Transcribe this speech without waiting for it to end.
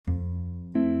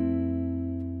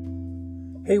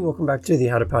Hey, welcome back to the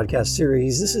How to Podcast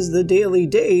series. This is the Daily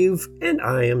Dave, and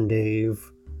I am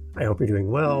Dave. I hope you're doing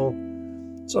well.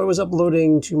 So I was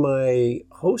uploading to my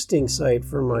hosting site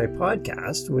for my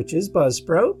podcast, which is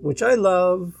Buzzsprout, which I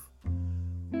love.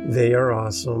 They are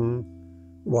awesome.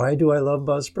 Why do I love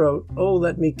Buzzsprout? Oh,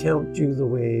 let me count you the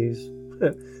ways.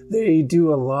 They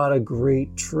do a lot of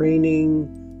great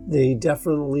training. They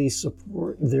definitely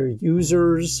support their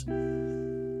users.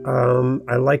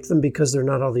 I like them because they're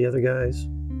not all the other guys.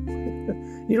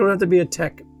 You don't have to be a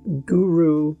tech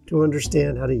guru to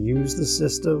understand how to use the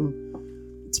system.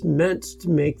 It's meant to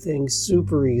make things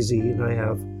super easy, and I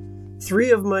have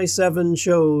 3 of my 7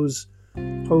 shows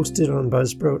hosted on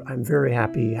Buzzsprout. I'm very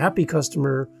happy. Happy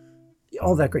customer,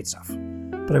 all that great stuff.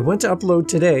 But I went to upload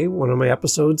today one of my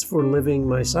episodes for Living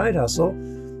My Side Hustle,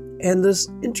 and this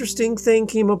interesting thing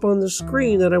came up on the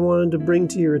screen that I wanted to bring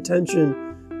to your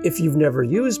attention. If you've never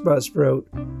used Buzzsprout,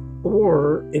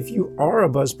 or if you are a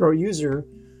Buzzsprout user,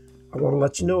 I want to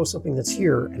let you know something that's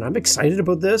here. And I'm excited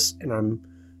about this, and I'm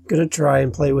going to try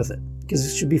and play with it because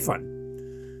it should be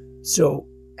fun. So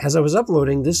as I was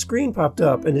uploading, this screen popped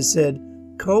up and it said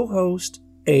Cohost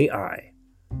AI.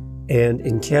 And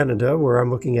in Canada, where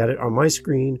I'm looking at it on my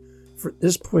screen for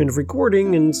this point of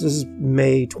recording, and this is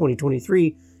May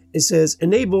 2023, it says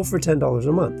enable for $10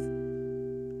 a month.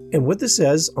 And what this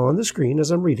says on the screen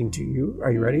as I'm reading to you,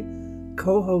 are you ready?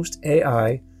 Cohost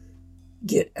AI,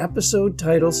 get episode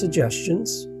title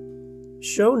suggestions,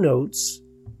 show notes,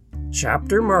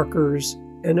 chapter markers,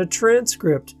 and a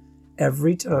transcript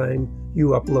every time you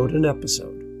upload an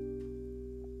episode.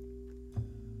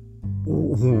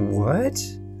 What?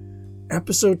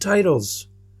 Episode titles.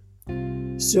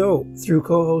 So, through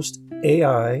Cohost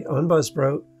AI on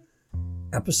Buzzsprout,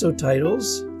 episode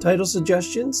titles, title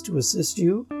suggestions to assist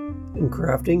you in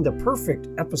crafting the perfect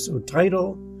episode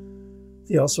title.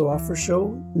 They also offer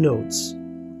show notes.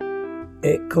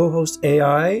 Cohost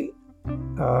AI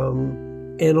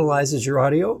analyzes your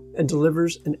audio and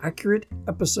delivers an accurate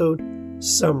episode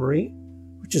summary,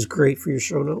 which is great for your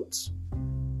show notes.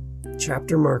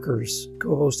 Chapter markers.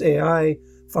 Cohost AI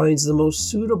finds the most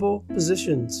suitable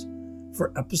positions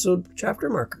for episode chapter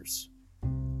markers.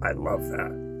 I love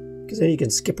that, because then you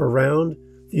can skip around.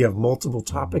 If you have multiple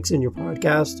topics in your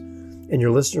podcast and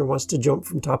your listener wants to jump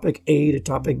from topic A to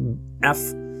topic F,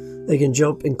 they can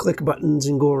jump and click buttons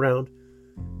and go around.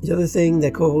 The other thing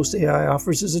that Cohost AI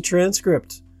offers is a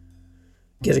transcript.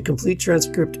 Get a complete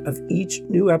transcript of each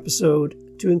new episode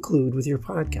to include with your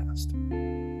podcast.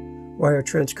 Why are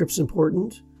transcripts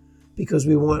important? Because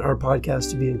we want our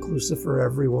podcast to be inclusive for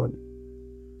everyone.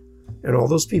 And all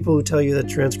those people who tell you that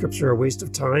transcripts are a waste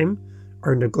of time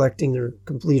are neglecting their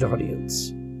complete audience.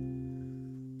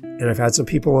 And I've had some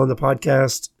people on the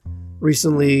podcast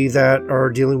recently that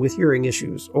are dealing with hearing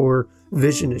issues or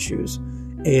vision issues,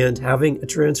 and having a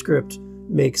transcript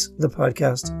makes the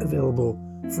podcast available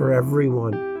for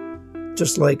everyone.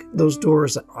 Just like those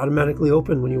doors that automatically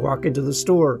open when you walk into the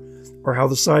store, or how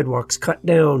the sidewalks cut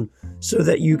down so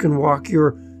that you can walk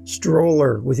your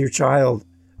stroller with your child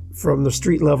from the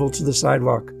street level to the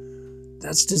sidewalk.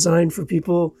 That's designed for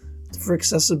people for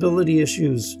accessibility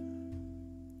issues.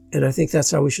 And I think that's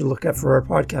how we should look at for our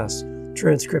podcast.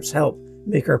 Transcripts help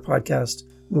make our podcast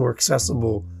more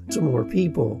accessible to more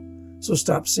people. So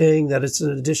stop saying that it's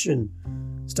an addition.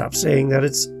 Stop saying that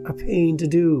it's a pain to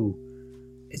do.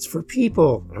 It's for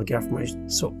people. I'll get off my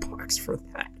soapbox for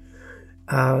that.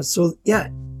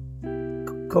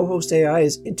 Cohost AI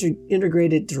is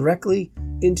integrated directly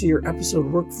into your episode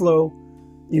workflow.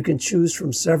 You can choose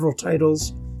from several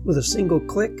titles with a single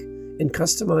click and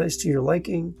customize to your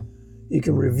liking. You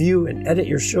can review and edit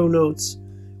your show notes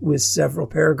with several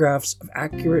paragraphs of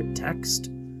accurate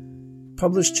text,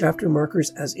 publish chapter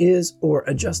markers as is, or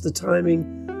adjust the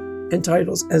timing and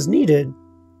titles as needed.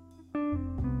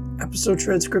 Episode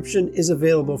transcription is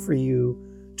available for you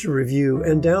to review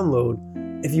and download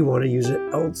if you want to use it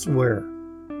elsewhere.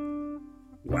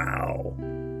 Wow.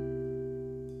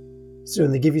 So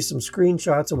they give you some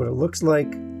screenshots of what it looks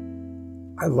like.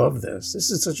 I love this.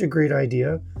 This is such a great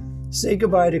idea. Say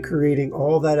goodbye to creating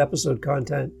all that episode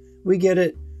content. We get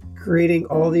it. Creating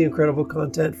all the incredible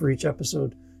content for each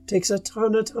episode takes a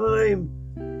ton of time.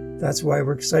 That's why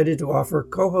we're excited to offer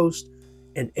Cohost,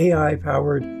 an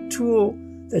AI-powered tool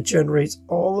that generates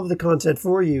all of the content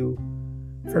for you,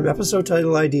 from episode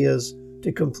title ideas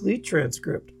to complete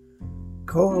transcript.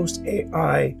 Cohost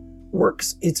AI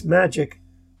works its magic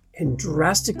and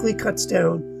drastically cuts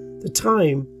down the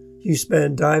time you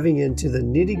spend diving into the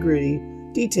nitty-gritty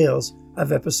details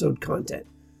of episode content.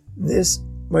 This,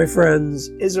 my friends,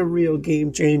 is a real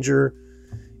game changer,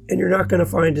 and you're not going to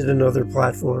find it in other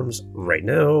platforms right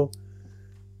now.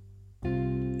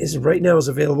 is right now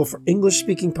available for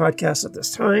English-speaking podcasts at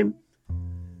this time.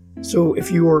 So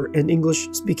if you are an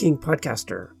English-speaking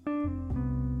podcaster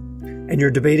and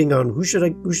you're debating on who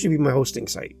should be my hosting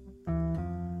site,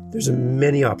 there's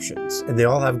many options, and they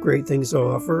all have great things to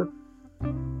offer.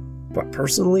 But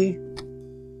personally,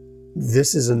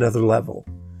 this is another level.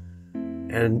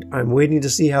 And I'm waiting to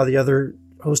see how the other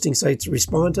hosting sites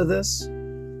respond to this.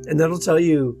 And that'll tell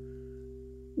you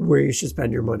where you should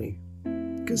spend your money.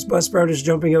 Because Buzzsprout is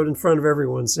jumping out in front of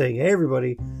everyone saying, hey,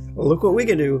 everybody, look what we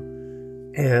can do.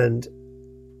 And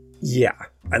yeah,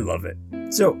 I love it.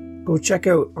 So go check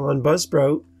out on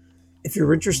Buzzsprout. If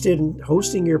you're interested in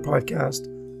hosting your podcast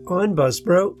on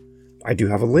Buzzsprout, I do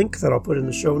have a link that I'll put in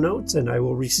the show notes, and I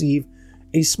will receive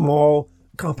a small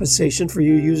compensation for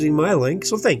you using my link.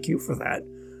 So thank you for that.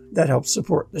 That helps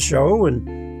support the show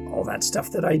and all that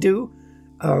stuff that I do.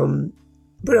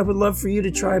 But I would love for you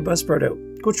to try Buzzsprout out.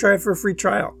 Go try it for a free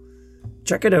trial.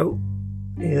 Check it out.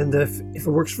 And if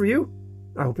it works for you,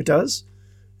 I hope it does,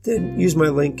 then use my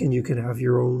link and you can have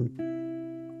your own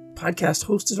podcast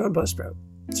hosted on Buzzsprout.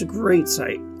 It's a great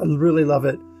site. I really love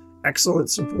it.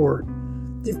 Excellent support.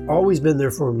 They've always been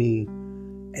there for me.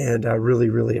 And I really,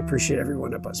 really appreciate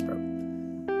everyone at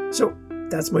Buzzsprout. So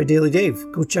that's my Daily Dave.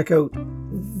 Go check out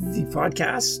the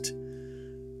podcast.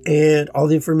 And all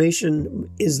the information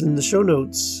is in the show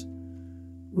notes,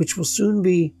 which will soon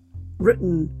be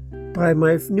written by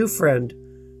my new friend,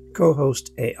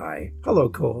 Cohost AI. Hello,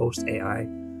 Cohost AI.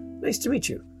 Nice to meet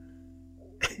you.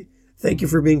 Thank you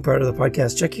for being part of the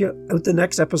podcast. Check out the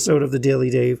next episode of the Daily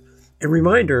Dave. And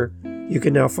reminder, you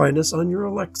can now find us on your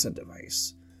Alexa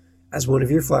device as one of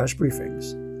your flash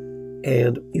briefings.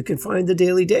 And you can find the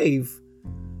Daily Dave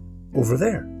over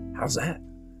there. How's that?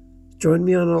 Join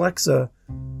me on Alexa.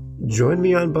 Join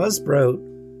me on Buzzsprout.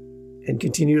 And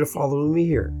continue to follow me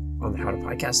here on the How to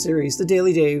Podcast series, the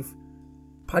Daily Dave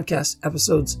podcast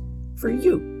episodes for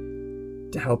you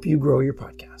to help you grow your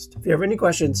podcast. If you have any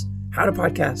questions,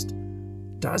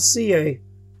 howtopodcast.ca.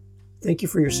 Thank you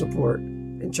for your support,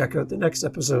 and check out the next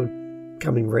episode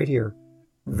coming right here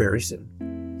very soon.